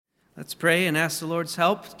Let's pray and ask the Lord's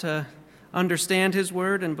help to understand His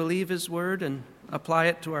Word and believe His Word and apply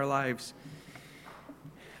it to our lives.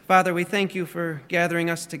 Father, we thank You for gathering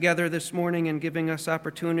us together this morning and giving us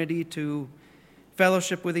opportunity to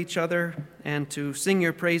fellowship with each other and to sing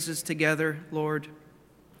Your praises together, Lord.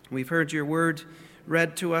 We've heard Your Word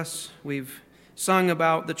read to us. We've sung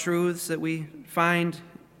about the truths that we find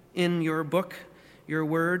in Your book, Your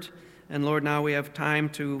Word. And Lord, now we have time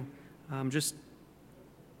to just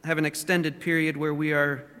have an extended period where we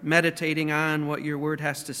are meditating on what Your Word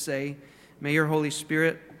has to say. May Your Holy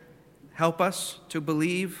Spirit help us to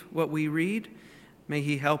believe what we read. May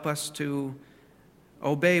He help us to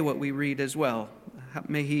obey what we read as well.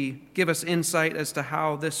 May He give us insight as to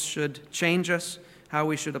how this should change us, how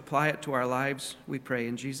we should apply it to our lives. We pray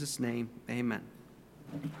in Jesus' name, amen.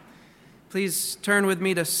 Please turn with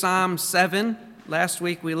me to Psalm 7. Last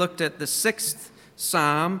week we looked at the 6th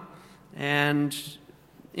Psalm, and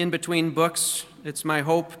in between books, it's my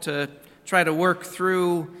hope to try to work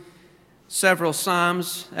through several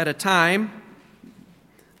Psalms at a time,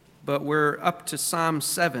 but we're up to Psalm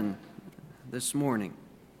 7 this morning.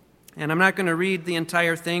 And I'm not going to read the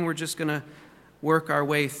entire thing, we're just going to work our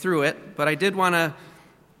way through it. But I did want to,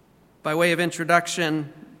 by way of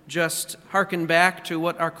introduction, just hearken back to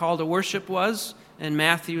what our call to worship was in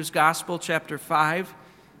Matthew's Gospel, chapter 5,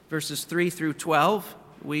 verses 3 through 12.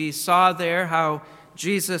 We saw there how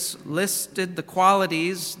Jesus listed the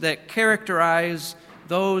qualities that characterize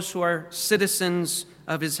those who are citizens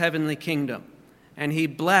of His heavenly kingdom. And He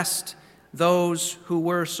blessed those who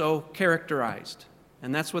were so characterized.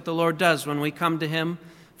 And that's what the Lord does when we come to Him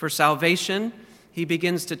for salvation. He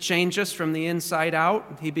begins to change us from the inside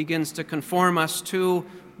out. He begins to conform us to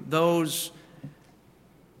those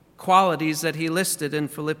qualities that He listed in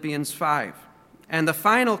Philippians 5. And the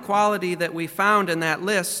final quality that we found in that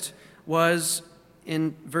list was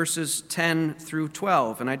in verses 10 through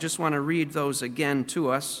 12. And I just want to read those again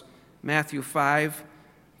to us. Matthew 5,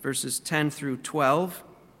 verses 10 through 12.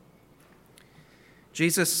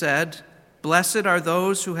 Jesus said, "Blessed are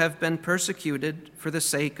those who have been persecuted for the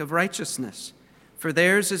sake of righteousness, for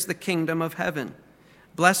theirs is the kingdom of heaven.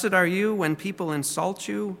 Blessed are you when people insult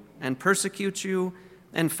you and persecute you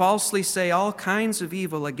and falsely say all kinds of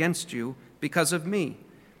evil against you because of me.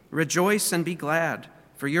 Rejoice and be glad,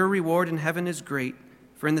 for your reward in heaven is great,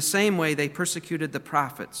 for in the same way they persecuted the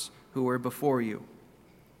prophets who were before you."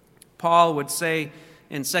 Paul would say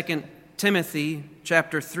in 2 Timothy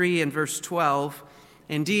chapter 3 and verse 12,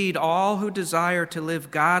 "Indeed, all who desire to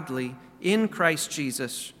live godly in Christ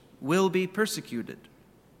Jesus will be persecuted."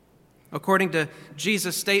 According to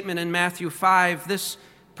Jesus' statement in Matthew 5, this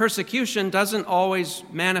persecution doesn't always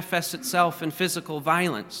manifest itself in physical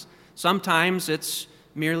violence. Sometimes it's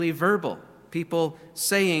merely verbal. People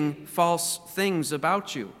saying false things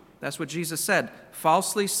about you. That's what Jesus said.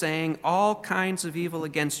 Falsely saying all kinds of evil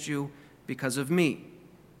against you because of me.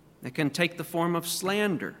 It can take the form of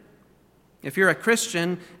slander. If you're a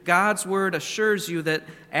Christian, God's word assures you that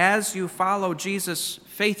as you follow Jesus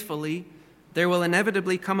faithfully, there will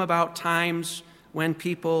inevitably come about times when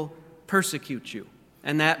people persecute you.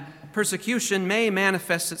 And that persecution may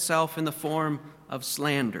manifest itself in the form of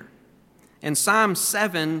slander. In Psalm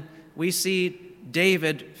 7, we see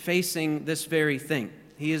David facing this very thing.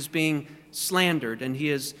 He is being slandered, and he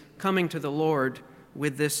is coming to the Lord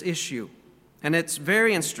with this issue. And it's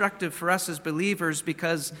very instructive for us as believers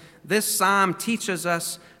because this psalm teaches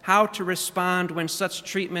us how to respond when such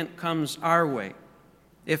treatment comes our way.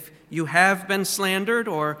 If you have been slandered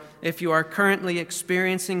or if you are currently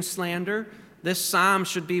experiencing slander, this psalm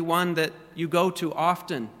should be one that you go to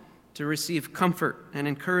often to receive comfort and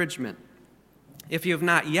encouragement. If you have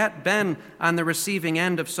not yet been on the receiving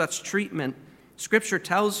end of such treatment, Scripture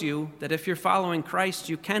tells you that if you're following Christ,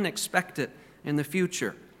 you can expect it in the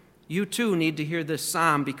future. You too need to hear this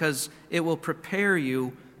psalm because it will prepare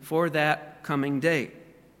you for that coming day.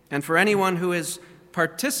 And for anyone who is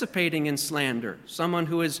participating in slander, someone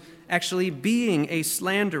who is actually being a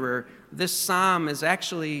slanderer, this psalm is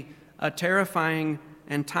actually a terrifying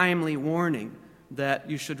and timely warning that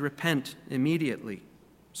you should repent immediately.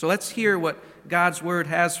 So let's hear what God's word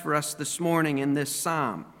has for us this morning in this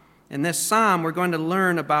psalm. In this psalm, we're going to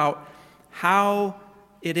learn about how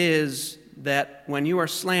it is that when you are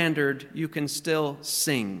slandered, you can still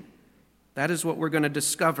sing. That is what we're going to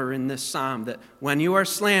discover in this psalm, that when you are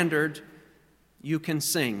slandered, you can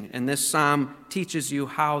sing. And this psalm teaches you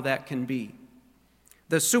how that can be.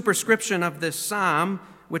 The superscription of this psalm,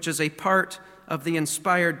 which is a part of the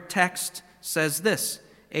inspired text, says this: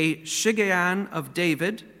 a Shiggaion of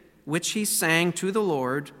David, which he sang to the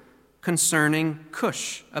Lord concerning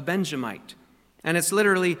Cush, a Benjamite, And it's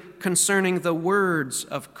literally concerning the words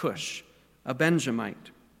of Cush, a Benjamite.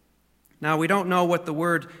 Now, we don't know what the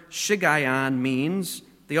word Shiggaion means.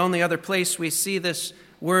 The only other place we see this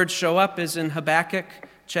word show up is in Habakkuk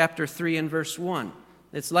chapter 3 and verse 1.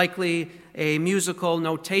 It's likely a musical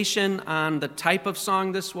notation on the type of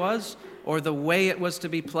song this was, or the way it was to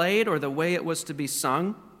be played, or the way it was to be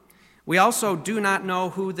sung. We also do not know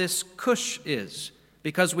who this Cush is,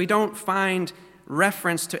 because we don't find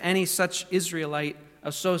reference to any such Israelite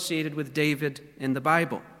associated with David in the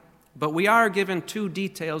Bible. But we are given two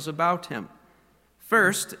details about him.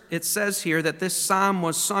 First, it says here that this psalm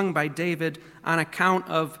was sung by David on account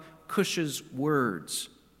of Cush's words.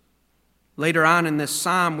 Later on in this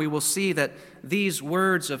psalm, we will see that these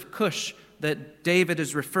words of Cush that David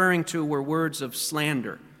is referring to were words of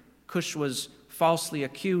slander. Cush was falsely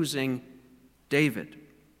accusing David.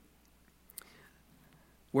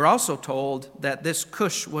 We're also told that this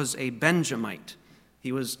Cush was a Benjamite.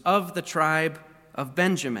 He was of the tribe of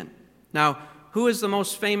Benjamin. Now, who is the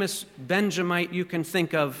most famous Benjamite you can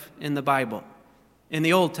think of in the Bible, in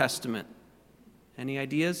the Old Testament? Any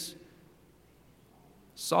ideas?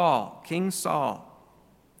 Saul, King Saul.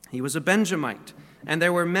 He was a Benjamite. And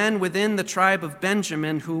there were men within the tribe of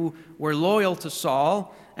Benjamin who were loyal to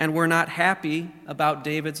Saul and were not happy about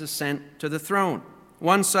David's ascent to the throne.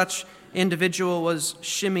 One such individual was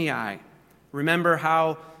Shimei. Remember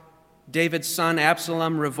how David's son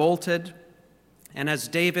Absalom revolted, and as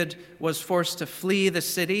David was forced to flee the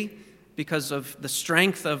city because of the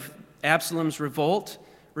strength of Absalom's revolt,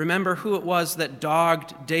 remember who it was that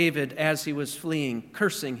dogged David as he was fleeing,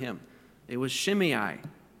 cursing him. It was Shimei.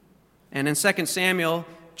 And in 2 Samuel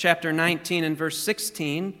chapter 19 and verse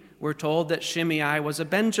 16, we're told that Shimei was a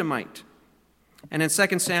Benjamite. And in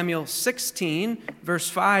 2 Samuel 16, verse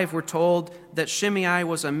 5, we're told that Shimei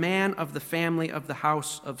was a man of the family of the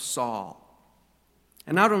house of Saul.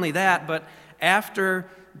 And not only that, but after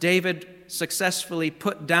David successfully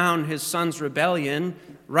put down his son's rebellion,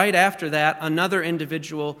 right after that, another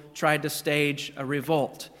individual tried to stage a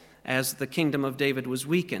revolt as the kingdom of David was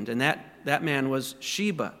weakened. And that man was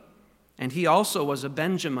Sheba. And he also was a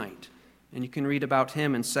Benjamite. And you can read about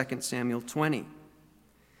him in 2 Samuel 20.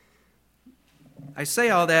 I say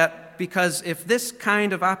all that because if this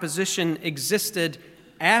kind of opposition existed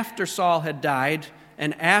after Saul had died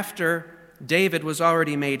and after David was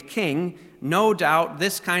already made king, no doubt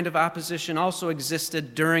this kind of opposition also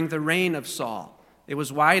existed during the reign of Saul. It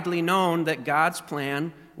was widely known that God's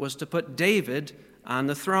plan was to put David on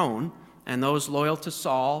the throne, and those loyal to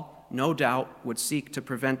Saul, no doubt, would seek to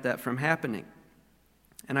prevent that from happening.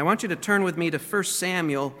 And I want you to turn with me to 1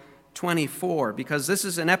 Samuel 24, because this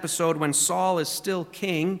is an episode when Saul is still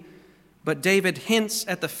king, but David hints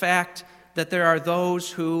at the fact that there are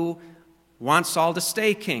those who want Saul to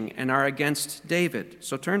stay king and are against David.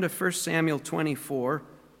 So turn to 1 Samuel 24.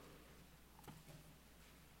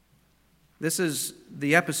 This is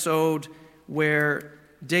the episode where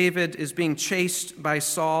David is being chased by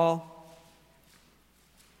Saul.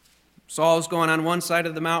 Saul's going on one side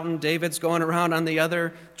of the mountain, David's going around on the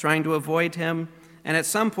other, trying to avoid him. And at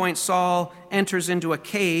some point, Saul enters into a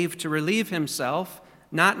cave to relieve himself,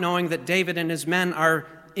 not knowing that David and his men are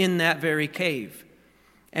in that very cave.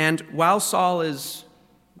 And while Saul is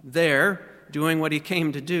there doing what he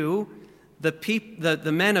came to do,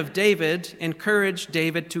 the men of David encourage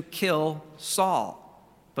David to kill Saul,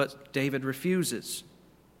 but David refuses.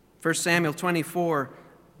 1 Samuel 24,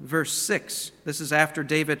 verse 6. This is after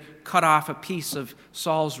David cut off a piece of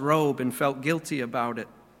Saul's robe and felt guilty about it.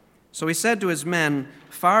 So he said to his men,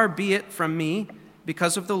 "Far be it from me,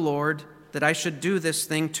 because of the Lord, that I should do this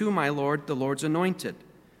thing to my Lord, the Lord's anointed,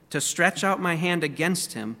 to stretch out my hand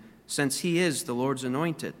against him, since he is the Lord's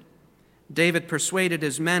anointed." David persuaded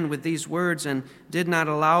his men with these words and did not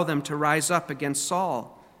allow them to rise up against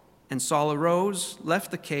Saul. And Saul arose,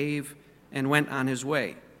 left the cave, and went on his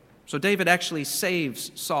way. So David actually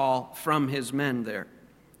saves Saul from his men there.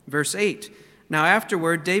 Verse 8, "Now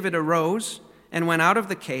afterward David arose and went out of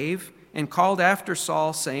the cave and called after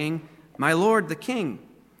Saul, saying, 'My lord the king.'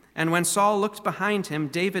 And when Saul looked behind him,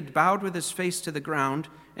 David bowed with his face to the ground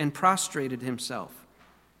and prostrated himself.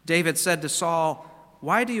 David said to Saul,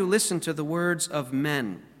 'Why do you listen to the words of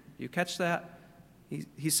men?'" You catch that?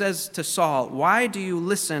 He says to Saul, "Why do you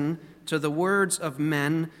listen to the words of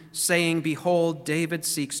men, saying, 'Behold, David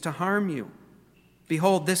seeks to harm you'?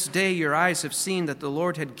 Behold, this day your eyes have seen that the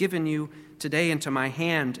Lord had given you today into my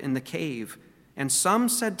hand in the cave. And some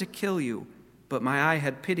said to kill you, but my eye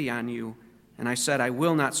had pity on you. And I said, I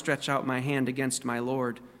will not stretch out my hand against my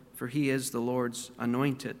Lord, for he is the Lord's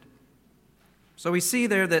anointed." So we see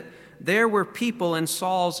there that there were people in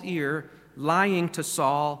Saul's ear lying to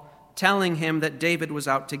Saul, telling him that David was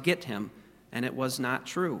out to get him, and it was not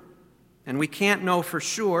true. And we can't know for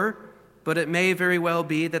sure, but it may very well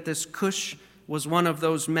be that this Cush was one of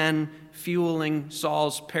those men fueling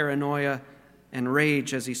Saul's paranoia and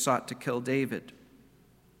rage as he sought to kill David.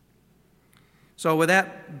 So with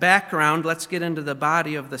that background, let's get into the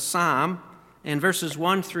body of the psalm. In verses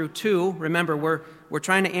 1 through 2, remember, we're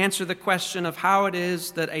trying to answer the question of how it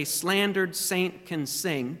is that a slandered saint can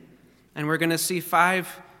sing. And we're going to see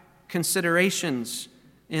 5 considerations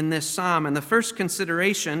in this psalm. And the first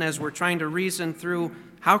consideration, as we're trying to reason through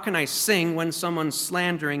how can I sing when someone's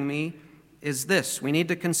slandering me, is this. We need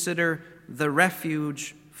to consider the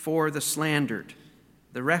refuge for the slandered.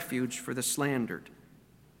 The refuge for the slandered.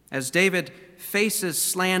 As David faces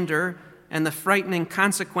slander and the frightening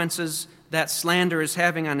consequences that slander is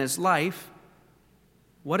having on his life,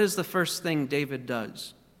 what is the first thing David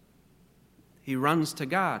does? He runs to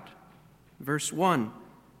God. Verse 1,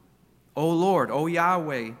 O Lord, O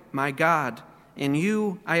Yahweh, my God, in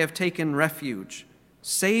you I have taken refuge.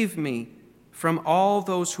 Save me from all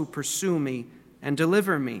those who pursue me and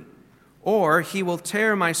deliver me. Or he will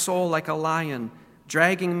tear my soul like a lion,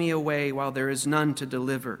 dragging me away while there is none to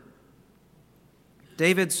deliver.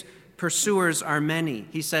 David's pursuers are many.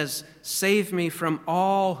 He says, save me from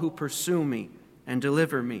all who pursue me and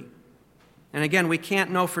deliver me. And again, we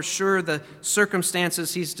can't know for sure the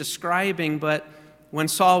circumstances he's describing, but when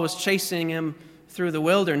Saul was chasing him through the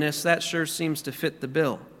wilderness, that sure seems to fit the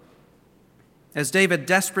bill. As David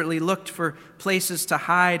desperately looked for places to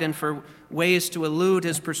hide and for ways to elude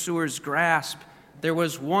his pursuers' grasp, there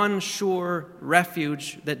was one sure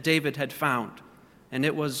refuge that David had found, and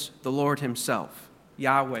it was the Lord himself,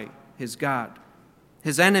 Yahweh, his God.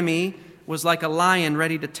 His enemy was like a lion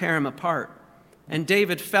ready to tear him apart. And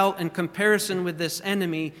David felt, in comparison with this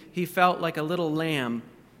enemy, he felt like a little lamb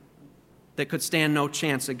that could stand no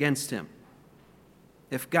chance against him.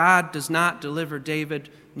 If God does not deliver David,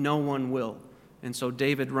 no one will. And so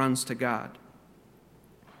David runs to God.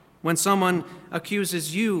 When someone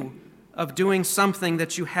accuses you of doing something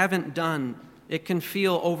that you haven't done, it can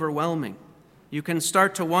feel overwhelming. You can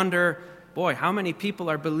start to wonder, boy, how many people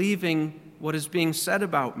are believing what is being said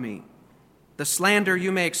about me? The slander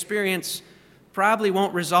you may experience probably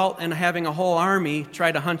won't result in having a whole army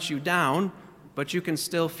try to hunt you down, but you can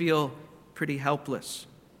still feel pretty helpless.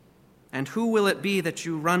 And who will it be that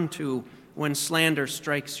you run to when slander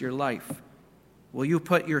strikes your life? Will you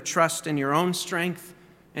put your trust in your own strength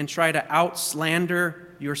and try to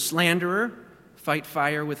out-slander your slanderer, fight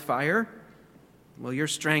fire with fire? Well, your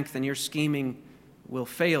strength and your scheming will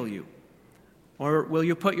fail you. Or will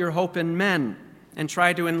you put your hope in men and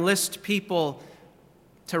try to enlist people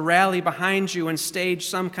to rally behind you and stage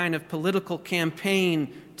some kind of political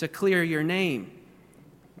campaign to clear your name?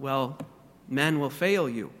 Well, men will fail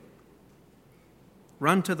you.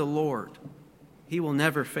 Run to the Lord. He will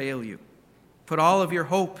never fail you. Put all of your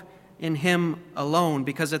hope in Him alone,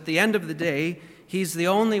 because at the end of the day, He's the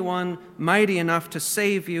only one mighty enough to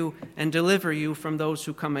save you and deliver you from those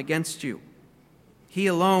who come against you. He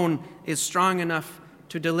alone is strong enough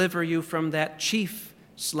to deliver you from that chief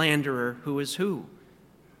slanderer who is who?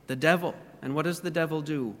 The devil. And what does the devil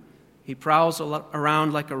do? He prowls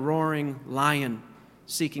around like a roaring lion,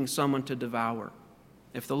 seeking someone to devour.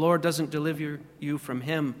 If the Lord doesn't deliver you from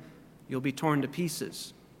him, you'll be torn to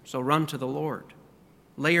pieces. So run to the Lord.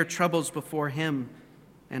 Lay your troubles before Him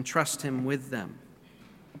and trust Him with them.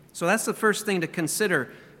 So that's the first thing to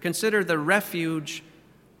consider. Consider the refuge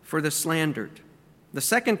for the slandered. The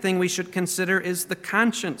second thing we should consider is the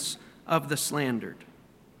conscience of the slandered.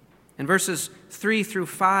 In verses 3 through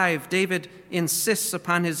 5, David insists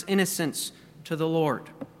upon his innocence to the Lord.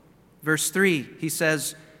 Verse 3, he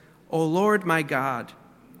says, O Lord my God,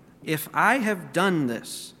 if I have done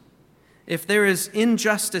this, if there is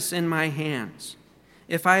injustice in my hands,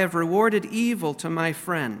 if I have rewarded evil to my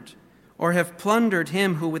friend, or have plundered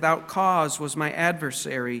him who without cause was my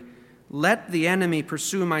adversary, let the enemy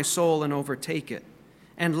pursue my soul and overtake it,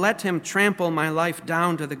 and let him trample my life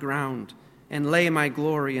down to the ground, and lay my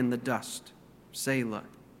glory in the dust. Selah.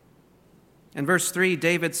 In verse 3,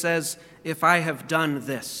 David says, if I have done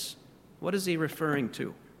this. What is he referring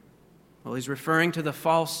to? Well, he's referring to the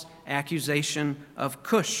false accusation of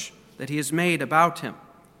Cush that he has made about him.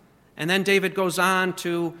 And then David goes on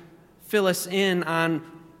to fill us in on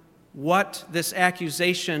what this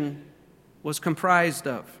accusation was comprised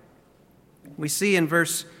of. We see in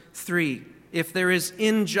verse 3, if there is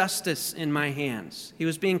injustice in my hands. He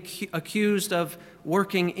was being accused of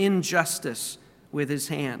working injustice with his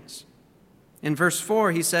hands. In verse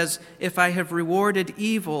 4, he says, if I have rewarded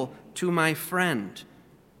evil to my friend.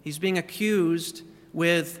 He's being accused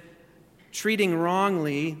with treating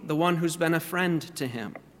wrongly the one who's been a friend to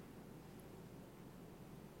him.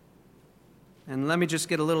 And let me just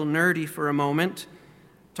get a little nerdy for a moment,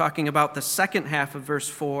 talking about the second half of verse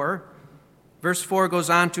 4. Verse 4 goes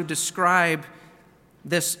on to describe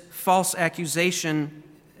this false accusation,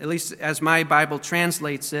 at least as my Bible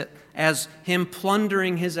translates it, as him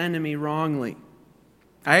plundering his enemy wrongly.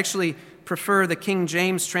 I actually prefer the King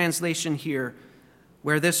James translation here,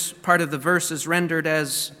 where this part of the verse is rendered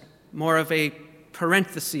as more of a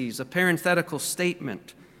parenthesis, a parenthetical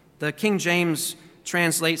statement. The King James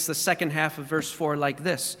translates the second half of verse 4 like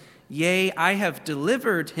this: "Yea, I have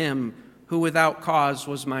delivered him who without cause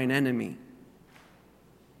was mine enemy."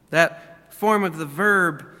 That form of the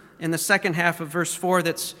verb in the second half of verse 4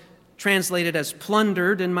 that's translated as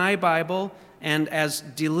plundered in my Bible and as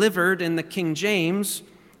delivered in the King James,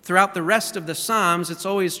 throughout the rest of the Psalms, it's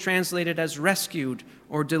always translated as rescued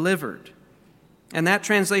or delivered. And that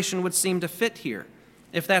translation would seem to fit here.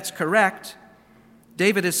 If that's correct,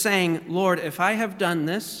 David is saying, Lord, if I have done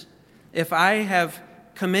this, if I have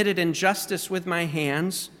committed injustice with my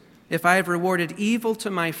hands, if I have rewarded evil to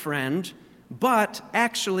my friend, but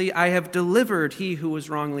actually I have delivered he who was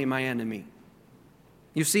wrongly my enemy.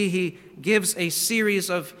 You see, he gives a series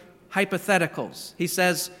of hypotheticals. He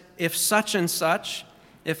says, if such and such,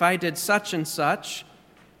 if I did such and such,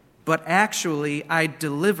 but actually I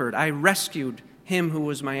delivered, I rescued him who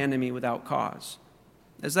was my enemy without cause.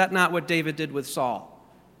 Is that not what David did with Saul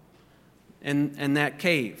in that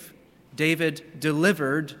cave? David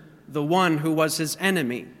delivered the one who was his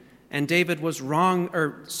enemy, and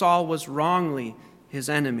Saul was wrongly his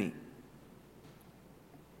enemy.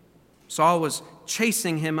 Saul was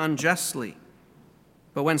chasing him unjustly.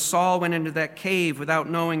 But when Saul went into that cave without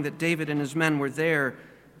knowing that David and his men were there,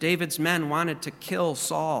 David's men wanted to kill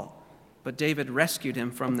Saul, but David rescued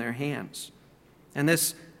him from their hands. And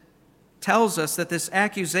this tells us that this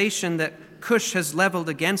accusation that Cush has leveled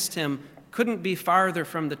against him couldn't be farther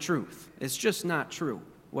from the truth. It's just not true,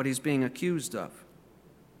 what he's being accused of.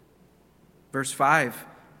 Verse 5,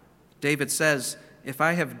 David says, if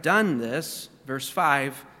I have done this, verse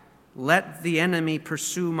 5, let the enemy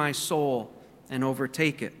pursue my soul and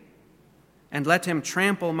overtake it, and let him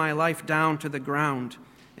trample my life down to the ground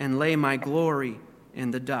and lay my glory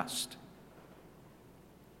in the dust.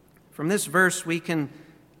 From this verse, we can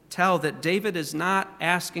tell that David is not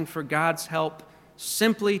asking for God's help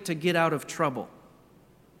simply to get out of trouble.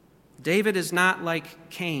 David is not like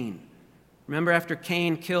Cain. Remember after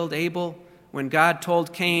Cain killed Abel, when God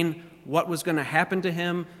told Cain what was going to happen to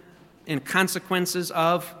him in consequences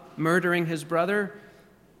of murdering his brother?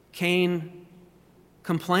 Cain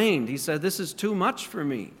complained. He said, this is too much for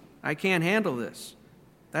me. I can't handle this.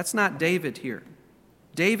 That's not David here.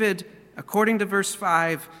 David, according to verse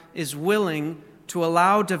 5, is willing to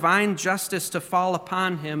allow divine justice to fall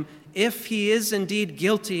upon him if he is indeed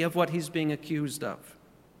guilty of what he's being accused of.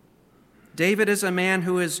 David is a man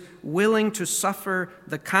who is willing to suffer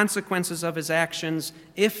the consequences of his actions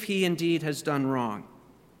if he indeed has done wrong.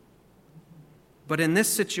 But in this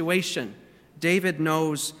situation, David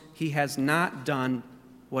knows he has not done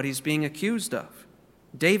what he's being accused of.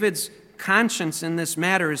 David's conscience in this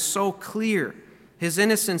matter is so clear, his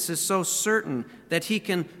innocence is so certain, that he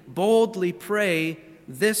can boldly pray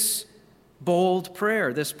this bold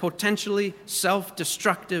prayer, this potentially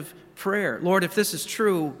self-destructive prayer. Lord, if this is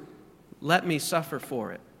true, let me suffer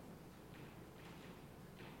for it.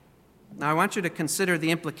 Now, I want you to consider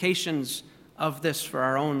the implications of this for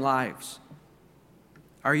our own lives.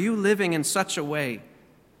 Are you living in such a way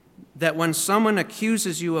that when someone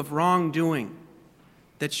accuses you of wrongdoing,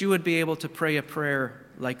 that you would be able to pray a prayer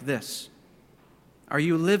like this? Are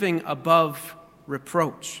you living above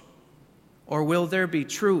reproach? Or will there be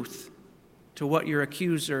truth to what your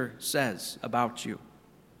accuser says about you?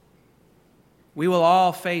 We will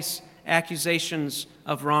all face accusations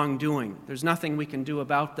of wrongdoing. There's nothing we can do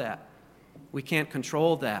about that. We can't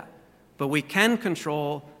control that. But we can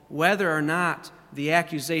control whether or not the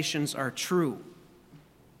accusations are true.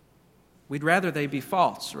 We'd rather they be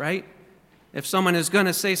false, right? If someone is going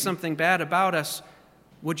to say something bad about us,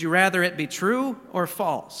 would you rather it be true or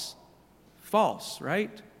false? False,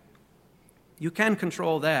 right? You can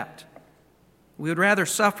control that. We would rather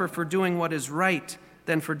suffer for doing what is right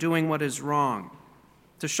than for doing what is wrong.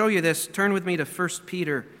 To show you this, turn with me to 1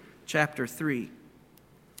 Peter chapter 3.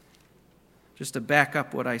 Just to back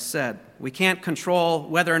up what I said. We can't control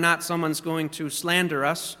whether or not someone's going to slander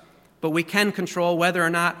us, but we can control whether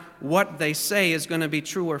or not what they say is going to be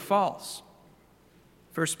true or false.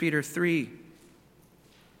 1 Peter 3.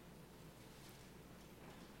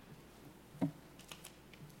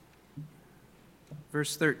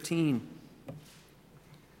 verse 13.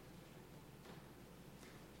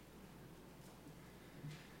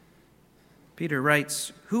 Peter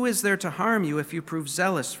writes, "Who is there to harm you if you prove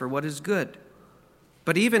zealous for what is good?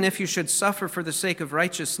 But even if you should suffer for the sake of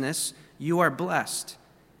righteousness, you are blessed.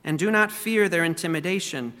 And do not fear their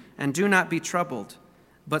intimidation, and do not be troubled,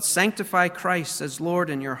 but sanctify Christ as Lord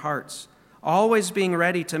in your hearts, always being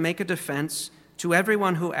ready to make a defense to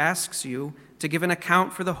everyone who asks you to give an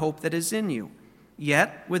account for the hope that is in you,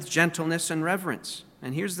 yet with gentleness and reverence."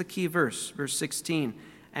 And here's the key verse, verse 16,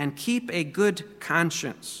 "And keep a good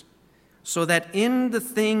conscience, so that in the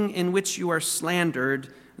thing in which you are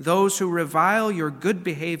slandered, those who revile your good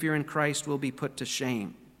behavior in Christ will be put to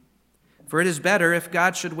shame. For it is better, if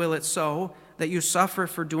God should will it so, that you suffer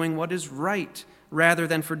for doing what is right rather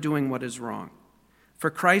than for doing what is wrong. For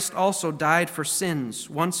Christ also died for sins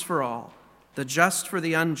once for all, the just for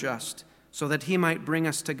the unjust, so that he might bring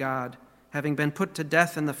us to God, having been put to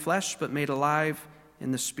death in the flesh but made alive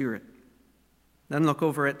in the Spirit." Then look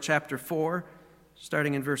over at chapter 4,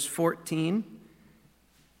 starting in verse 14.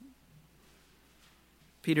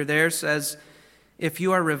 Peter there says, "If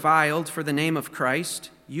you are reviled for the name of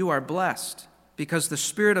Christ, you are blessed, because the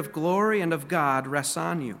Spirit of glory and of God rests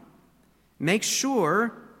on you. Make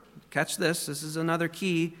sure," catch this is another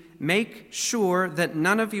key, "make sure that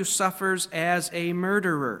none of you suffers as a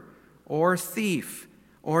murderer, or thief,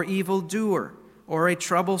 or evildoer, or a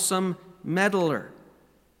troublesome meddler."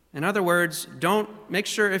 In other words, make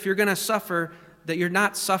sure if you're going to suffer, that you're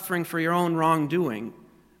not suffering for your own wrongdoing,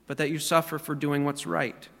 but that you suffer for doing what's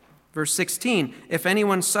right. Verse 16, "If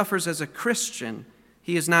anyone suffers as a Christian,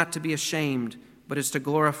 he is not to be ashamed, but is to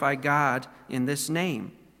glorify God in this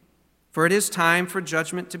name. For it is time for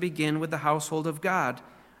judgment to begin with the household of God.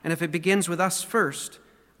 And if it begins with us first,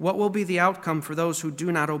 what will be the outcome for those who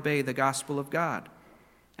do not obey the gospel of God?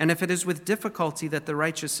 And if it is with difficulty that the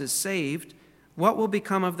righteous is saved, what will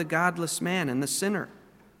become of the godless man and the sinner?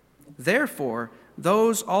 Therefore,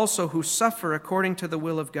 those also who suffer according to the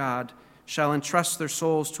will of God shall entrust their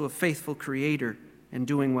souls to a faithful Creator in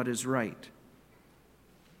doing what is right."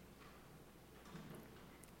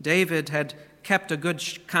 David had kept a good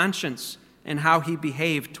conscience in how he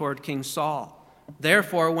behaved toward King Saul.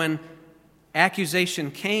 Therefore, when accusation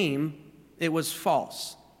came, it was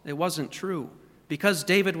false. It wasn't true. Because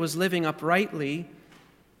David was living uprightly,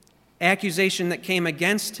 accusation that came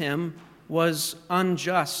against him was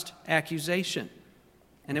unjust accusation.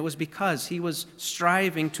 And it was because he was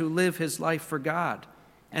striving to live his life for God.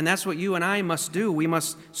 And that's what you and I must do. We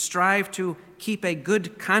must strive to keep a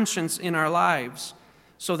good conscience in our lives,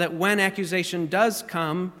 so that when accusation does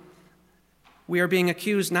come, we are being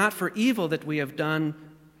accused not for evil that we have done,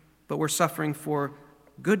 but we're suffering for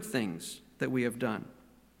good things that we have done.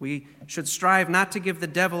 We should strive not to give the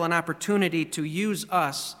devil an opportunity to use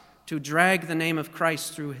us to drag the name of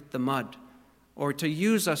Christ through the mud, or to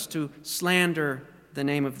use us to slander the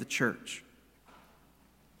name of the church.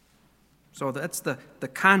 So that's the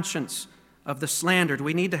conscience of the slandered.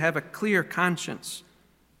 We need to have a clear conscience.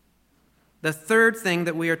 The third thing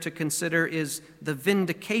that we are to consider is the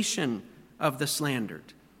vindication of the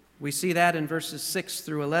slandered. We see that in verses 6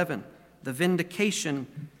 through 11, the vindication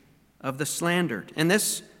of the slandered. In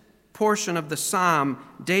this portion of the psalm,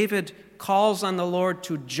 David calls on the Lord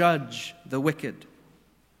to judge the wicked.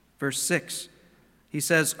 Verse 6, he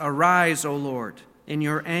says, "Arise, O Lord, in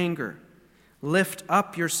your anger. Lift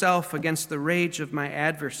up yourself against the rage of my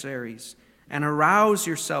adversaries, and arouse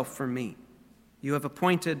yourself for me. You have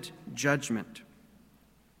appointed judgment."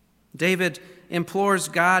 David implores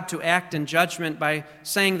God to act in judgment by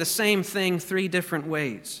saying the same thing 3 different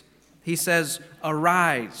ways. He says,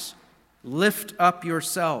 "Arise, lift up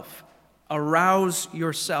yourself, arouse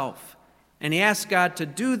yourself." And he asks God to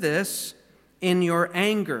do this in your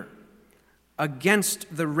anger,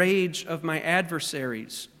 against the rage of my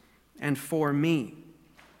adversaries, and for me.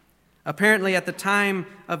 Apparently, at the time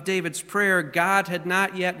of David's prayer, God had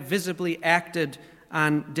not yet visibly acted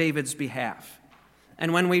on David's behalf.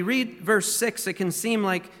 And when we read verse 6, it can seem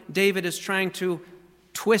like David is trying to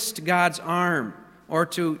twist God's arm or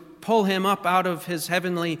to pull him up out of his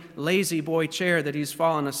heavenly lazy boy chair that he's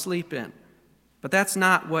fallen asleep in. But that's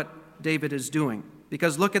not what David is doing.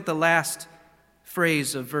 Because look at the last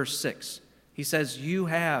phrase of verse 6. He says, "You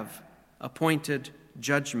have appointed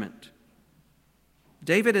judgment."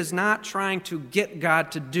 David is not trying to get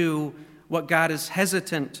God to do what God is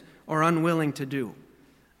hesitant or unwilling to do.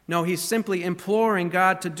 No, he's simply imploring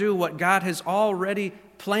God to do what God has already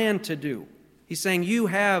planned to do. He's saying, "You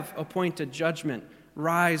have appointed judgment.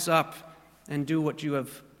 Rise up and do what you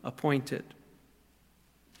have appointed."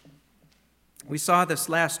 We saw this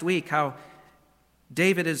last week, how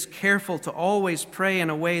David is careful to always pray in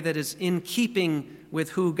a way that is in keeping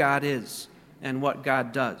with who God is and what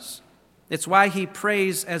God does. It's why he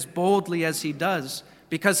prays as boldly as he does,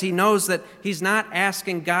 because he knows that he's not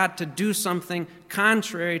asking God to do something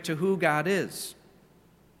contrary to who God is.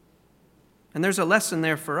 And there's a lesson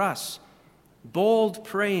there for us. Bold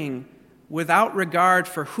praying without regard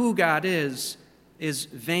for who God is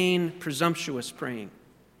vain, presumptuous praying.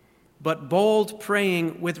 But bold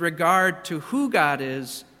praying with regard to who God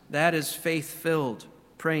is, that is faith-filled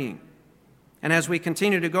praying. And as we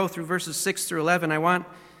continue to go through verses 6 through 11, I want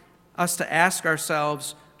us to ask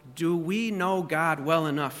ourselves, do we know God well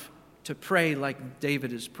enough to pray like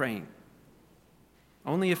David is praying?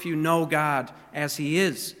 Only if you know God as he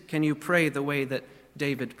is can you pray the way that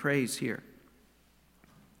David prays here.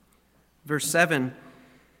 Verse 7,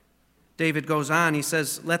 David goes on, he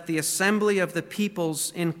says, "Let the assembly of the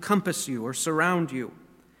peoples encompass you," or surround you,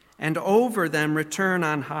 "and over them return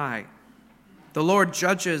on high. The Lord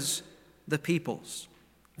judges the peoples.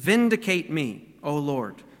 Vindicate me, O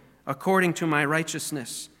Lord, according to my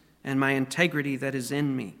righteousness and my integrity that is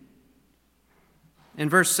in me." In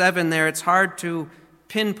verse 7 there, it's hard to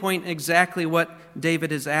pinpoint exactly what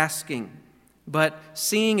David is asking, but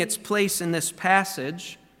seeing its place in this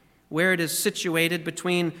passage, where it is situated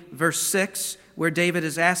between verse 6, where David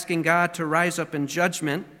is asking God to rise up in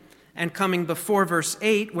judgment, and coming before verse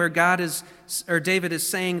 8, where David is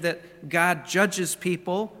saying that God judges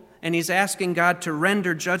people, and he's asking God to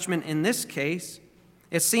render judgment in this case,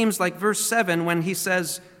 it seems like verse 7, when he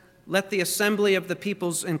says, "Let the assembly of the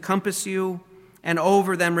peoples encompass you, and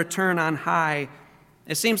over them return on high,"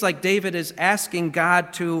 it seems like David is asking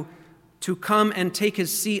God to come and take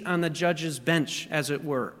his seat on the judge's bench, as it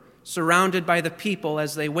were, surrounded by the people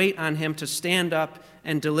as they wait on him to stand up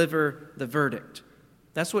and deliver the verdict.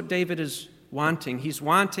 That's what David is wanting. He's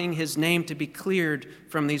wanting his name to be cleared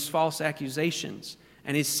from these false accusations.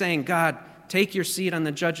 And he's saying, God, take your seat on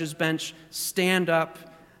the judge's bench, stand up,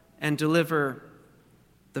 and deliver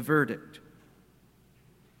the verdict.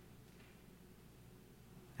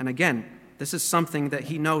 And again, this is something that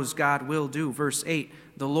he knows God will do. Verse 8,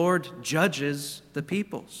 the Lord judges the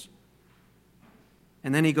peoples.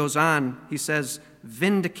 And then he goes on, he says,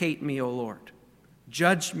 "Vindicate me, O Lord.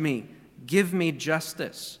 Judge me. Give me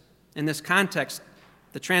justice." In this context,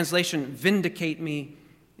 the translation, "vindicate me,"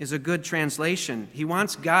 is a good translation. He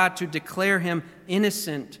wants God to declare him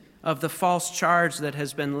innocent of the false charge that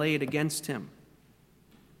has been laid against him.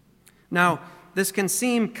 Now, this can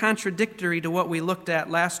seem contradictory to what we looked at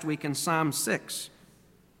last week in Psalm 6.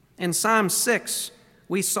 In Psalm 6,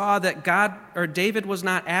 we saw that David was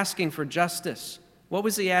not asking for justice. What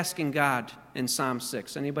was he asking God in Psalm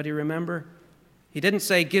 6? Anybody remember? He didn't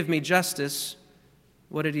say, "Give me justice."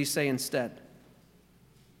 What did he say instead?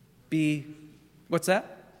 What's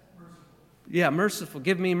that? Merciful. Yeah, merciful.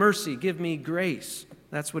 Give me mercy. Give me grace.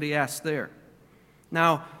 That's what he asked there.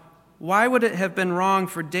 Now, why would it have been wrong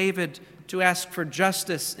for David to ask for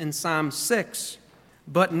justice in Psalm 6,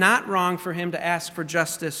 but not wrong for him to ask for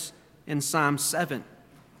justice in Psalm 7?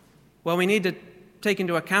 Well, we need to take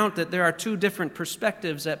into account that there are two different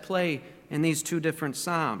perspectives at play in these two different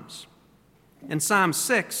psalms. In Psalm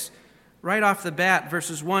 6, right off the bat,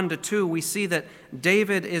 verses 1 to 2, we see that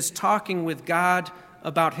David is talking with God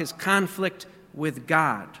about his conflict with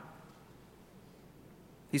God.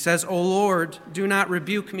 He says, "O Lord, do not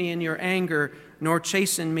rebuke me in your anger, nor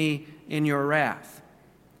chasten me in your wrath."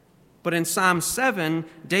 But in Psalm 7,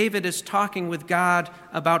 David is talking with God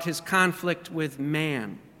about his conflict with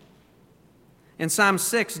man. In Psalm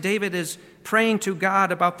 6, David is praying to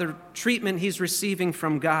God about the treatment he's receiving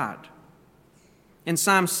from God. In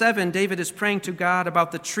Psalm 7, David is praying to God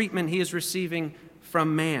about the treatment he is receiving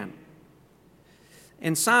from man.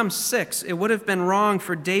 In Psalm 6, it would have been wrong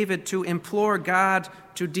for David to implore God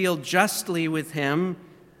to deal justly with him,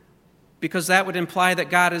 because that would imply that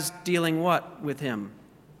God is dealing what with him?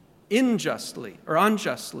 Unjustly,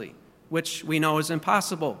 which we know is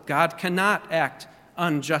impossible. God cannot act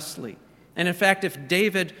unjustly. And in fact, if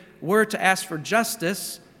David were to ask for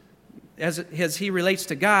justice, as he relates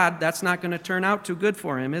to God, that's not going to turn out too good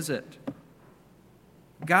for him, is it?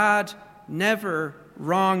 God never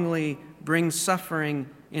wrongly brings suffering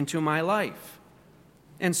into my life.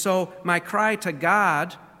 And so my cry to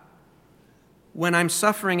God when I'm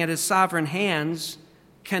suffering at his sovereign hands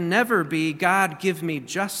can never be, "God, give me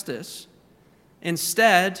justice."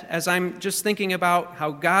 Instead, as I'm just thinking about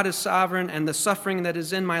how God is sovereign and the suffering that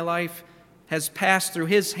is in my life has passed through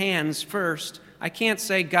his hands first, I can't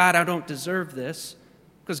say, "God, I don't deserve this,"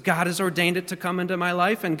 because God has ordained it to come into my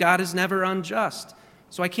life, and God is never unjust.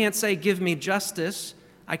 So I can't say, "Give me justice."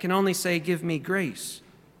 I can only say, give me grace.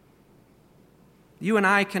 You and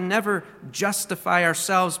I can never justify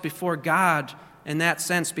ourselves before God in that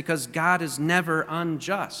sense because God is never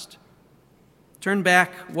unjust. Turn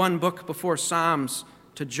back one book before Psalms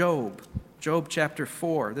to Job, Job chapter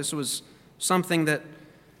 4. This was something that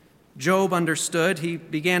Job understood. He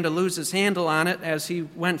began to lose his handle on it as he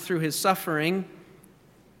went through his suffering.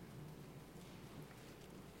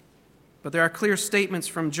 But there are clear statements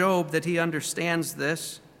from Job that he understands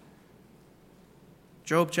this.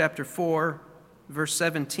 Job chapter 4, verse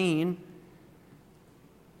 17,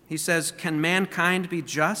 he says, "Can mankind be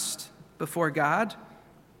just before God?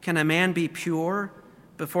 Can a man be pure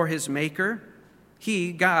before his Maker?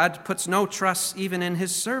 He, God, puts no trust even in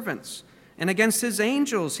his servants, and against his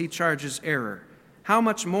angels he charges error. How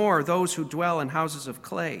much more those who dwell in houses of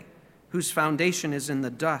clay, whose foundation is in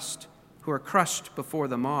the dust, who are crushed before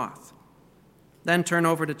the moth?" Then turn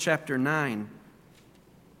over to chapter 9.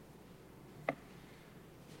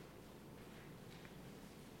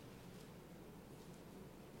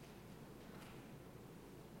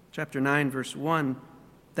 Chapter 9, verse 1.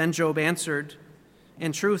 Then Job answered,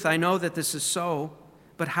 "In truth, I know that this is so,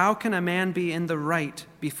 but how can a man be in the right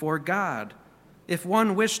before God? If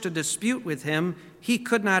one wished to dispute with him, he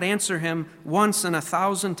could not answer him once in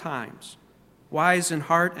 1,000 times. Wise in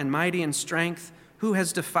heart and mighty in strength, who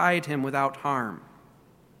has defied him without harm?"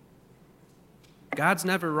 God's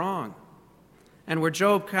never wrong. And where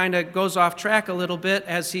Job kind of goes off track a little bit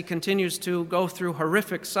as he continues to go through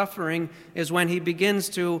horrific suffering is when he begins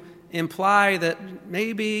to imply that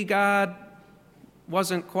maybe God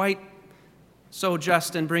wasn't quite so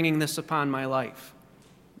just in bringing this upon my life.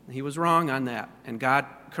 He was wrong on that, and God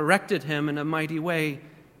corrected him in a mighty way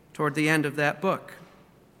toward the end of that book.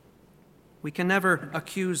 We can never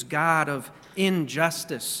accuse God of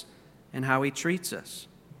injustice in how he treats us.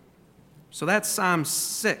 So that's Psalm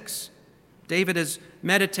 6. David is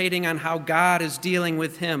meditating on how God is dealing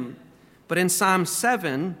with him. But in Psalm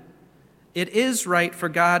 7, it is right for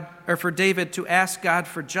David to ask God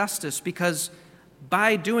for justice, because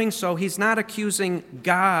by doing so, he's not accusing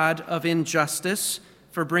God of injustice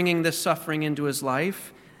for bringing this suffering into his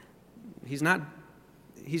life. He's not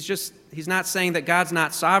saying that God's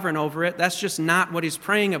not sovereign over it. That's just not what he's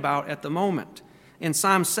praying about at the moment. In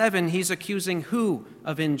Psalm 7, he's accusing who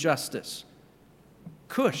of injustice?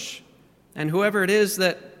 Cush, and whoever it is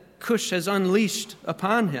that Cush has unleashed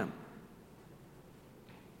upon him.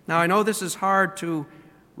 Now, I know this is hard to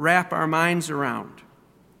wrap our minds around,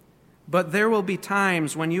 but there will be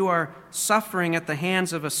times when you are suffering at the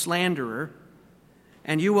hands of a slanderer,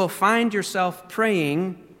 and you will find yourself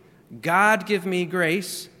praying, "God, give me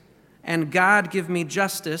grace," and "God, give me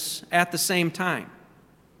justice" at the same time.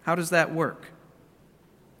 How does that work?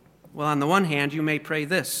 Well, on the one hand, you may pray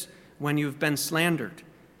this when you've been slandered.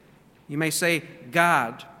 You may say,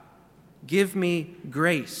 "God, give me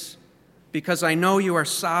grace, because I know you are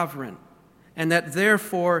sovereign, and that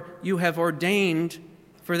therefore you have ordained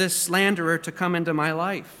for this slanderer to come into my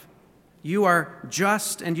life. You are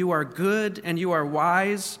just, and you are good, and you are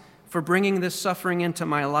wise for bringing this suffering into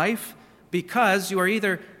my life, because you are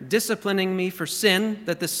either disciplining me for sin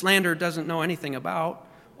that this slanderer doesn't know anything about,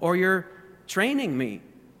 or you're training me.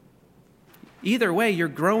 Either way, you're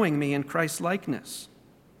growing me in Christ's likeness."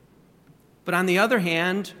 But on the other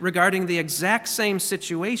hand, regarding the exact same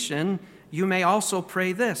situation, you may also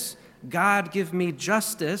pray this: "God, give me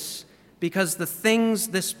justice, because the things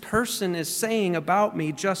this person is saying about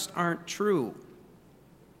me just aren't true.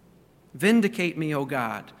 Vindicate me, O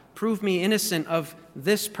God. Prove me innocent of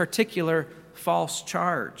this particular false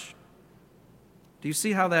charge." Do you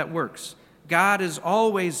see how that works? God is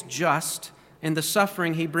always just in the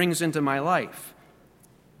suffering he brings into my life,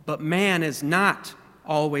 but man is not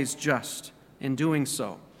always just in doing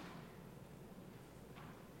so.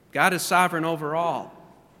 God is sovereign over all.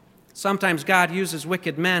 Sometimes God uses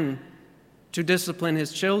wicked men to discipline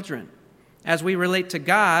his children. As we relate to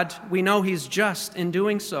God, we know he's just in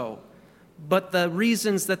doing so. But the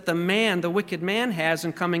reasons that the wicked man has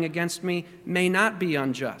in coming against me may not be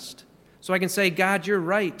unjust. So I can say, "God, you're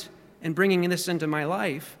right in bringing this into my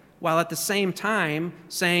life," while at the same time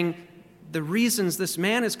saying, "The reasons this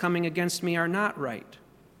man is coming against me are not right."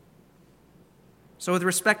 So with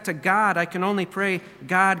respect to God, I can only pray,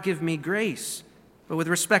 "God, give me grace." But with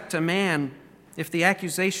respect to man, if the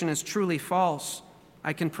accusation is truly false,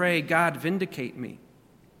 I can pray, "God, vindicate me."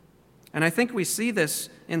 And I think we see this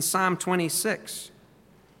in Psalm 26.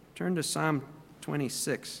 Turn to Psalm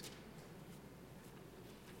 26.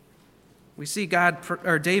 We see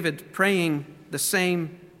David praying the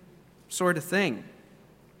same sort of thing.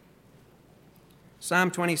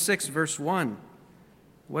 Psalm 26, verse 1.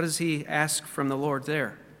 What does he ask from the Lord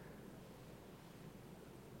there?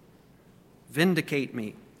 Vindicate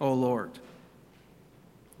me, O Lord.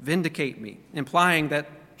 Vindicate me, implying that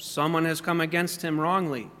someone has come against him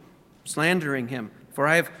wrongly, slandering him.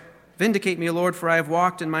 Vindicate me, O Lord, for I have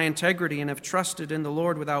walked in my integrity and have trusted in the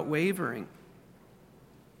Lord without wavering.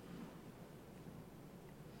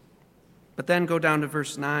 But then go down to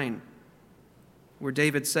verse 9, where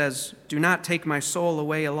David says, do not take my soul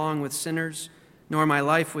away along with sinners, nor my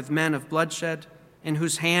life with men of bloodshed, in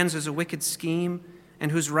whose hands is a wicked scheme,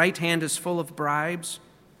 and whose right hand is full of bribes.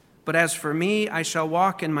 But as for me, I shall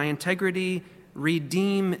walk in my integrity.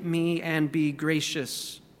 Redeem me and be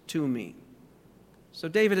gracious to me. So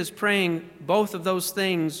David is praying both of those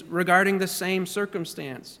things regarding the same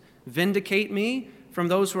circumstance. Vindicate me from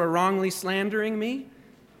those who are wrongly slandering me.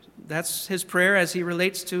 That's his prayer as he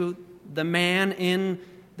relates to the man in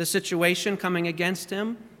the situation coming against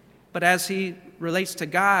him. But as he relates to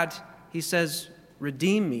God, he says,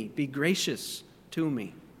 redeem me, be gracious to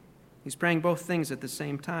me. He's praying both things at the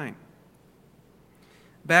same time.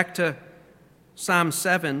 Back to Psalm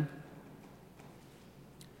 7,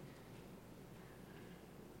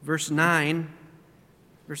 verses 9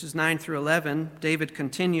 through 11, David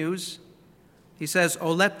continues. He says,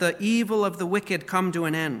 O let the evil of the wicked come to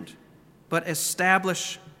an end, but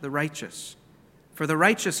establish the righteous. For the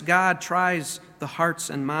righteous God tries the hearts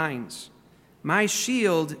and minds. My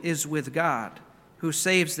shield is with God, who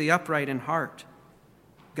saves the upright in heart.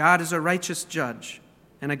 God is a righteous judge,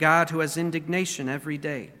 and a God who has indignation every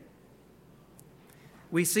day.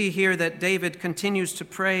 We see here that David continues to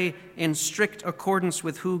pray in strict accordance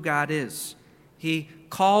with who God is. He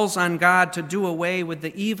calls on God to do away with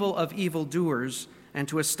the evil of evildoers and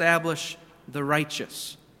to establish the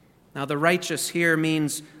righteous. Now, the righteous here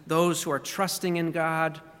means those who are trusting in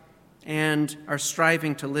God and are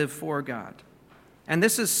striving to live for God. And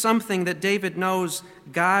this is something that David knows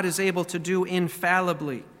God is able to do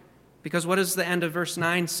infallibly. Because what does the end of verse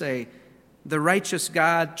 9 say? The righteous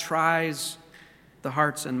God tries the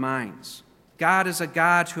hearts and minds. God is a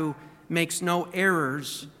God who makes no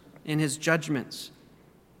errors in his judgments.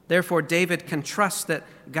 Therefore, David can trust that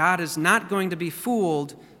God is not going to be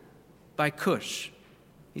fooled by Cush.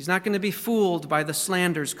 He's not going to be fooled by the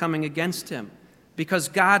slanders coming against him, because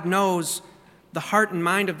God knows the heart and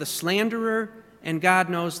mind of the slanderer, and God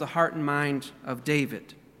knows the heart and mind of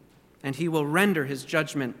David, and he will render his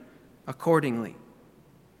judgment accordingly.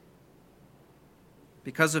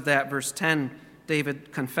 Because of that, verse 10,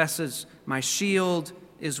 David confesses, my shield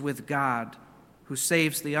is with God, who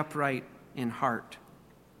saves the upright in heart.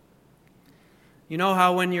 You know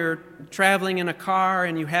how when you're traveling in a car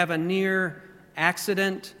and you have a near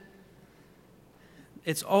accident,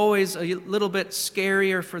 it's always a little bit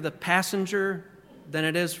scarier for the passenger than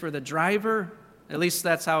it is for the driver? At least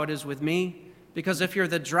that's how it is with me. Because if you're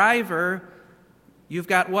the driver, you've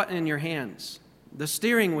got what in your hands? The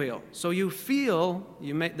steering wheel. So you feel,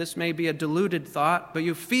 this may be a deluded thought, but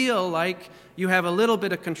you feel like you have a little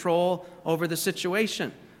bit of control over the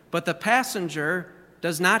situation. But the passenger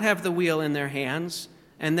does not have the wheel in their hands,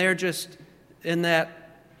 and they're just in that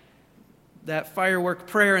firework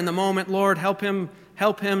prayer in the moment, Lord, help him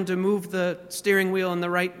to move the steering wheel in the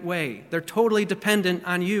right way. They're totally dependent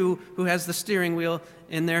on you who has the steering wheel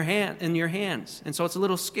in your hands. And so it's a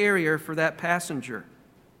little scarier for that passenger.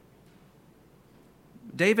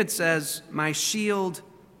 David says, my shield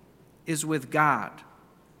is with God.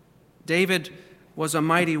 David was a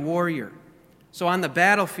mighty warrior. So on the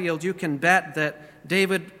battlefield, you can bet that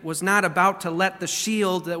David was not about to let the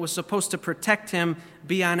shield that was supposed to protect him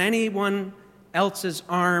be on anyone else's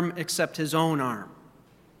arm except his own arm.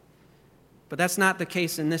 But that's not the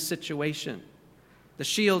case in this situation. The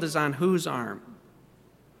shield is on whose arm?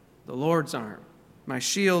 The Lord's arm. My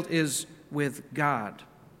shield is with God.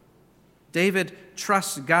 David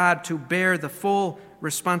trusts God to bear the full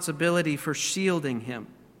responsibility for shielding him.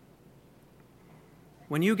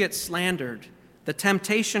 When you get slandered, the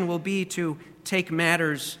temptation will be to take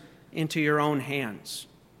matters into your own hands.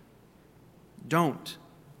 Don't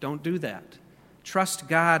do that. Trust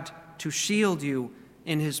God to shield you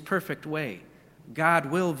in his perfect way. God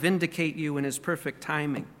will vindicate you in his perfect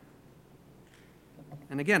timing.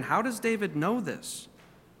 And again, how does David know this?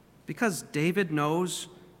 Because David knows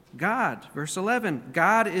God. Verse 11,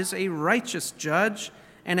 God is a righteous judge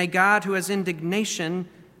and a God who has indignation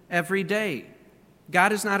every day.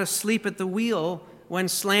 God is not asleep at the wheel when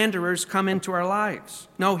slanderers come into our lives.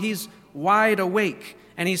 No, he's wide awake,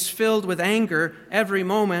 and he's filled with anger every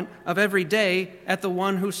moment of every day at the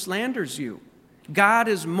one who slanders you. God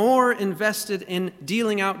is more invested in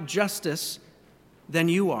dealing out justice than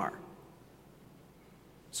you are.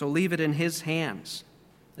 so leave it in his hands.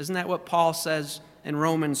 Isn't that what Paul says in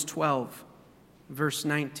Romans 12, verse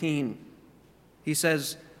 19? He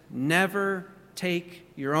says, never take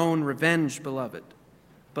your own revenge, beloved,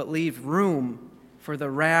 but leave room for the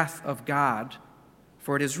wrath of God.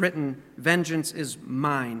 For it is written, vengeance is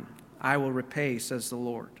mine, I will repay, says the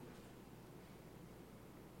Lord.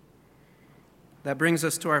 That brings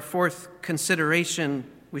us to our fourth consideration.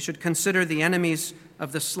 We should consider the enemies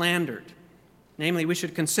of the slandered. Namely, we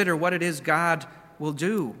should consider what it is God will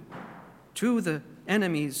do to the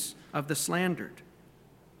enemies of the slandered.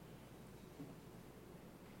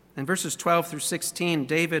 In verses 12 through 16,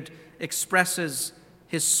 David expresses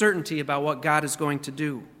his certainty about what God is going to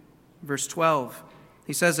do. Verse 12,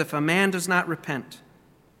 he says, if a man does not repent,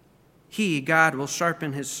 he, God, will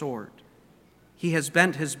sharpen his sword. He has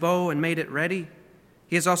bent his bow and made it ready.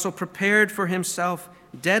 He has also prepared for himself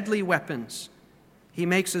deadly weapons. He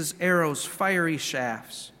makes his arrows fiery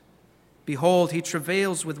shafts. Behold, he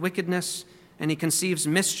travails with wickedness, and he conceives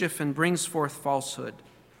mischief and brings forth falsehood.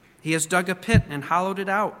 He has dug a pit and hollowed it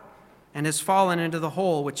out, and has fallen into the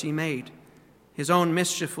hole which he made. His own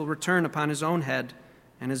mischief will return upon his own head,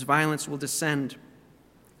 and his violence will descend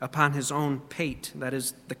upon his own pate, that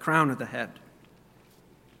is, the crown of the head.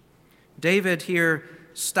 David here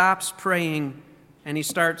stops praying, and he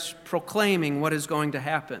starts proclaiming what is going to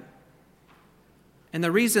happen. And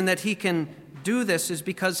the reason that he can do this is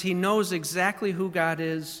because he knows exactly who God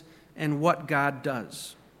is and what God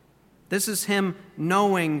does. This is him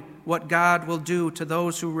knowing what God will do to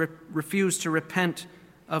those who refuse to repent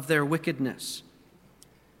of their wickedness.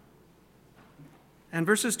 And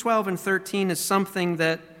verses 12 and 13 is something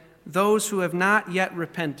that those who have not yet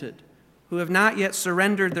repented, who have not yet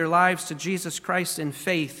surrendered their lives to Jesus Christ in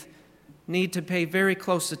faith, need to pay very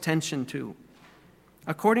close attention to.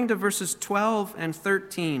 According to verses 12 and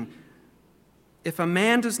 13, if a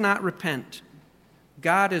man does not repent,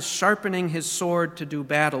 God is sharpening his sword to do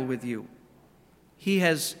battle with you. He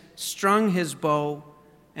has strung his bow,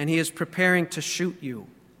 and he is preparing to shoot you,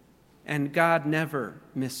 and God never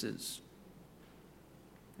misses.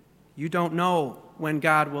 You don't know when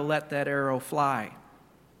God will let that arrow fly.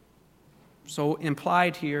 So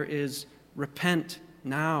implied here is repent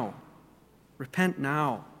now. Repent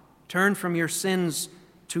now. Turn from your sins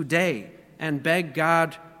today and beg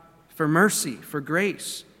God for mercy, for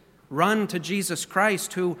grace. Run to Jesus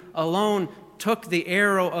Christ, who alone took the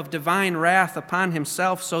arrow of divine wrath upon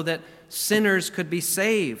himself so that sinners could be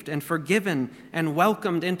saved and forgiven and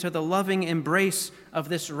welcomed into the loving embrace of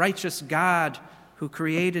this righteous God who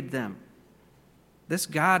created them. This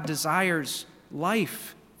God desires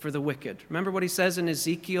life for the wicked. Remember what he says in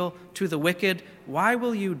Ezekiel to the wicked? Why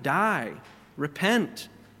will you die? Repent.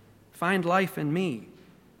 Find life in me.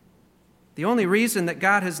 The only reason that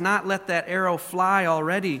God has not let that arrow fly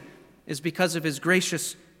already is because of his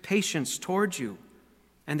gracious patience towards you.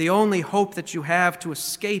 And the only hope that you have to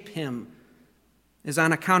escape him is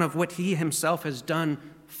on account of what he himself has done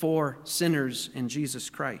for sinners in Jesus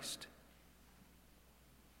Christ.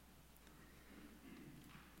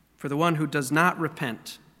 For the one who does not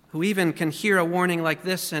repent, who even can hear a warning like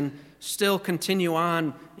this and still continue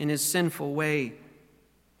on in his sinful way,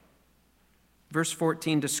 verse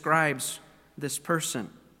 14 describes this person.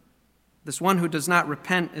 This one who does not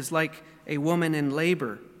repent is like a woman in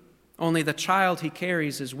labor, only the child he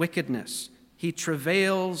carries is wickedness. He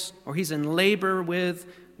travails, or he's in labor with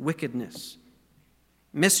wickedness.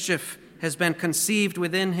 Mischief has been conceived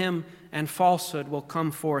within him, and falsehood will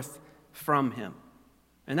come forth from him.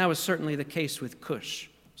 And that was certainly the case with Cush.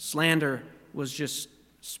 Slander was just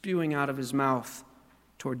spewing out of his mouth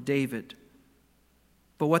toward David.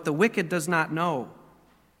 But what the wicked does not know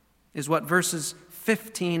is what verses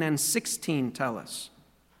 15 and 16 tell us.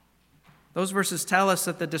 Those verses tell us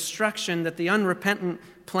that the destruction that the unrepentant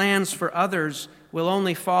plans for others will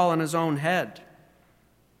only fall on his own head.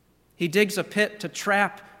 He digs a pit to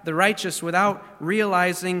trap the righteous without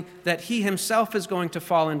realizing that he himself is going to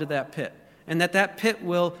fall into that pit, and that pit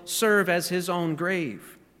will serve as his own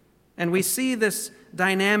grave. And we see this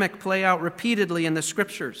dynamic play out repeatedly in the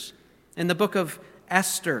Scriptures. In the book of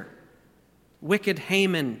Esther, wicked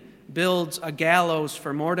Haman builds a gallows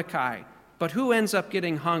for Mordecai, but who ends up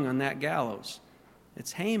getting hung on that gallows?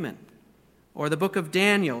 It's Haman. Or the book of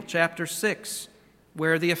Daniel, chapter 6,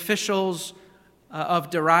 where the officials of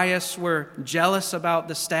Darius were jealous about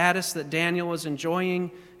the status that Daniel was enjoying,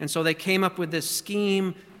 and so they came up with this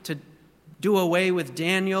scheme to do away with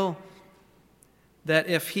Daniel, that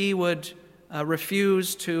if he would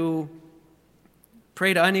refuse to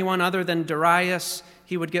pray to anyone other than Darius,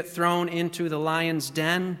 he would get thrown into the lion's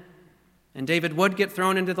den. And David would get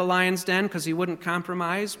thrown into the lion's den because he wouldn't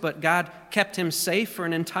compromise, but God kept him safe for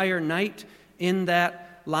an entire night in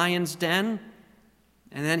that lion's den.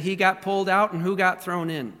 And then he got pulled out, and who got thrown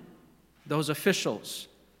in? Those officials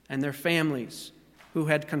and their families who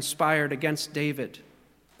had conspired against David.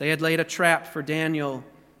 They had laid a trap for Daniel,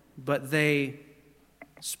 but they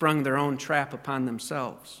sprung their own trap upon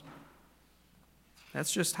themselves.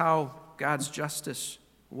 That's just how God's justice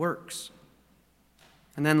works.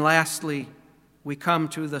 And then lastly, we come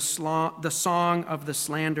to the song of the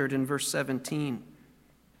slandered in verse 17.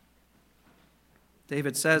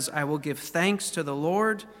 David says, I will give thanks to the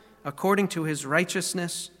Lord according to his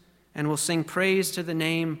righteousness, and will sing praise to the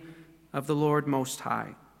name of the Lord Most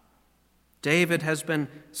High. David has been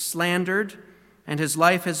slandered, and his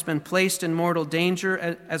life has been placed in mortal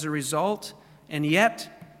danger as a result, and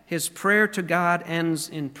yet his prayer to God ends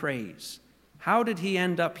in praise. How did he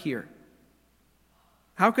end up here?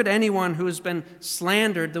 How could anyone who has been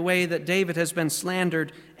slandered the way that David has been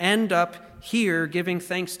slandered end up here giving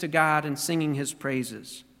thanks to God and singing his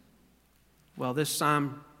praises? Well, this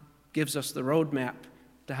psalm gives us the roadmap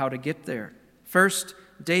to how to get there. First,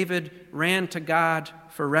 David ran to God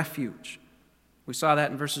for refuge. We saw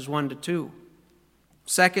that in verses 1 to 2.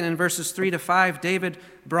 Second, in verses 3 to 5, David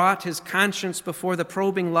brought his conscience before the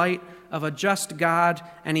probing light of a just God,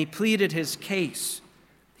 and he pleaded his case.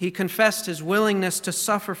 He confessed his willingness to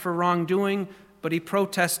suffer for wrongdoing, but he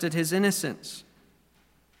protested his innocence.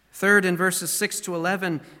 Third, in verses 6 to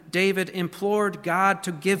 11, David implored God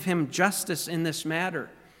to give him justice in this matter,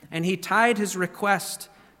 and he tied his request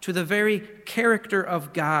to the very character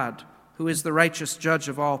of God, who is the righteous judge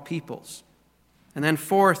of all peoples. And then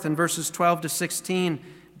fourth, in verses 12 to 16,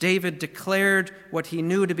 David declared what he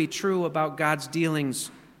knew to be true about God's dealings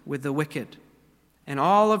with the wicked. And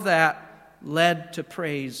all of that led to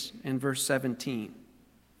praise in verse 17.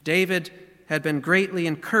 David had been greatly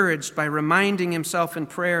encouraged by reminding himself in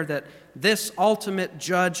prayer that this ultimate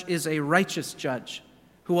judge is a righteous judge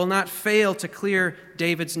who will not fail to clear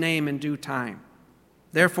David's name in due time.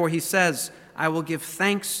 Therefore, he says, I will give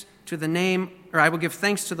thanks to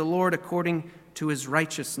the Lord according to his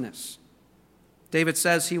righteousness. David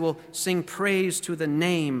says he will sing praise to the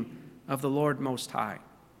name of the Lord Most High.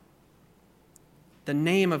 The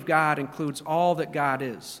name of God includes all that God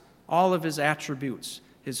is, all of his attributes,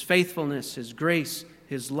 his faithfulness, his grace,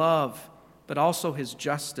 his love, but also his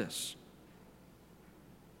justice.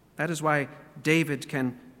 That is why David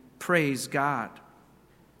can praise God.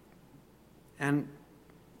 And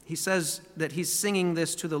he says that he's singing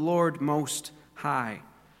this to the Lord Most High.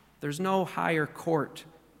 There's no higher court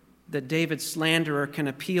that David's slanderer can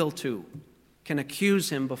appeal to, can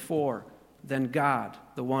accuse him before, than God,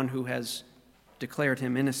 the one who has declared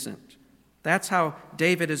him innocent. That's how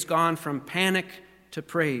David has gone from panic to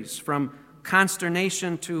praise, from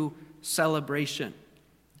consternation to celebration.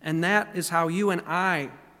 And that is how you and I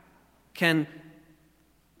can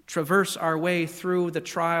traverse our way through the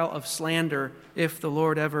trial of slander if the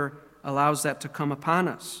Lord ever allows that to come upon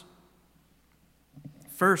us.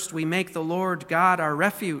 First, we make the Lord God our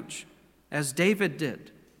refuge, as David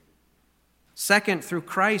did. Second, through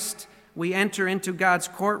Christ, we enter into God's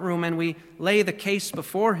courtroom and we lay the case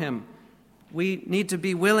before him. We need to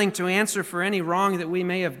be willing to answer for any wrong that we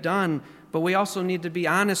may have done, but we also need to be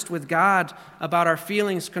honest with God about our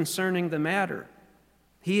feelings concerning the matter.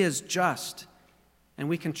 He is just, and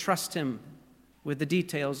we can trust him with the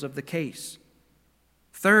details of the case.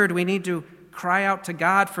 Third, we need to cry out to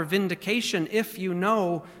God for vindication if you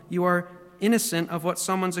know you are innocent of what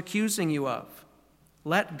someone's accusing you of.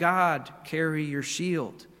 Let God carry your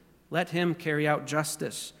shield. Let him carry out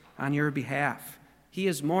justice on your behalf. He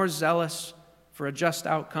is more zealous for a just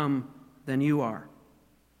outcome than you are.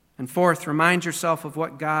 And fourth, remind yourself of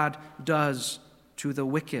what God does to the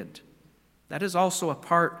wicked. That is also a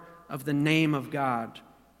part of the name of God.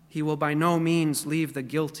 He will by no means leave the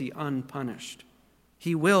guilty unpunished.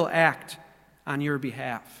 He will act on your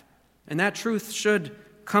behalf. And that truth should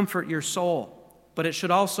comfort your soul, but it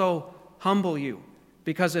should also humble you,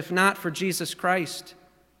 because if not for Jesus Christ,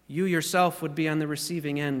 you yourself would be on the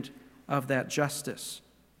receiving end of that justice.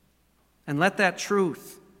 And let that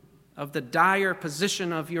truth of the dire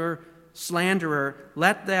position of your slanderer,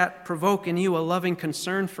 let that provoke in you a loving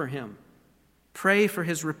concern for him. Pray for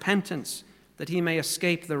his repentance that he may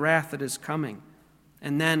escape the wrath that is coming.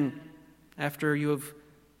 And then, after you have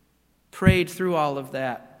prayed through all of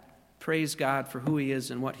that, praise God for who he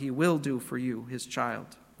is and what he will do for you, his child.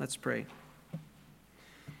 Let's pray.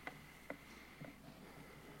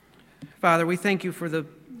 Father, we thank you for the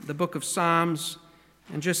book of Psalms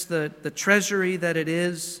and just the treasury that it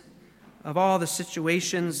is of all the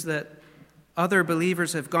situations that other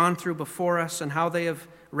believers have gone through before us and how they have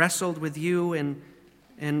wrestled with you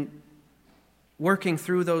and working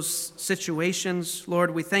through those situations.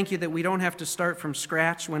 Lord, we thank you that we don't have to start from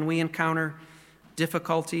scratch when we encounter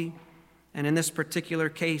difficulty. And in this particular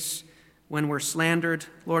case, when we're slandered,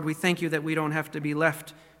 Lord, we thank you that we don't have to be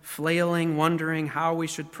left flailing, wondering how we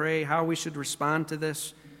should pray, how we should respond to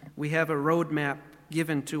this. We have a roadmap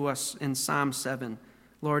given to us in Psalm 7.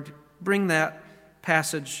 Lord, bring that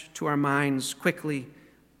passage to our minds quickly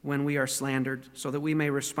when we are slandered, so that we may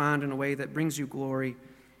respond in a way that brings you glory,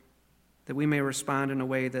 that we may respond in a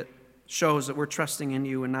way that shows that we're trusting in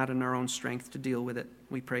you and not in our own strength to deal with it.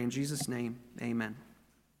 We pray in Jesus' name, amen.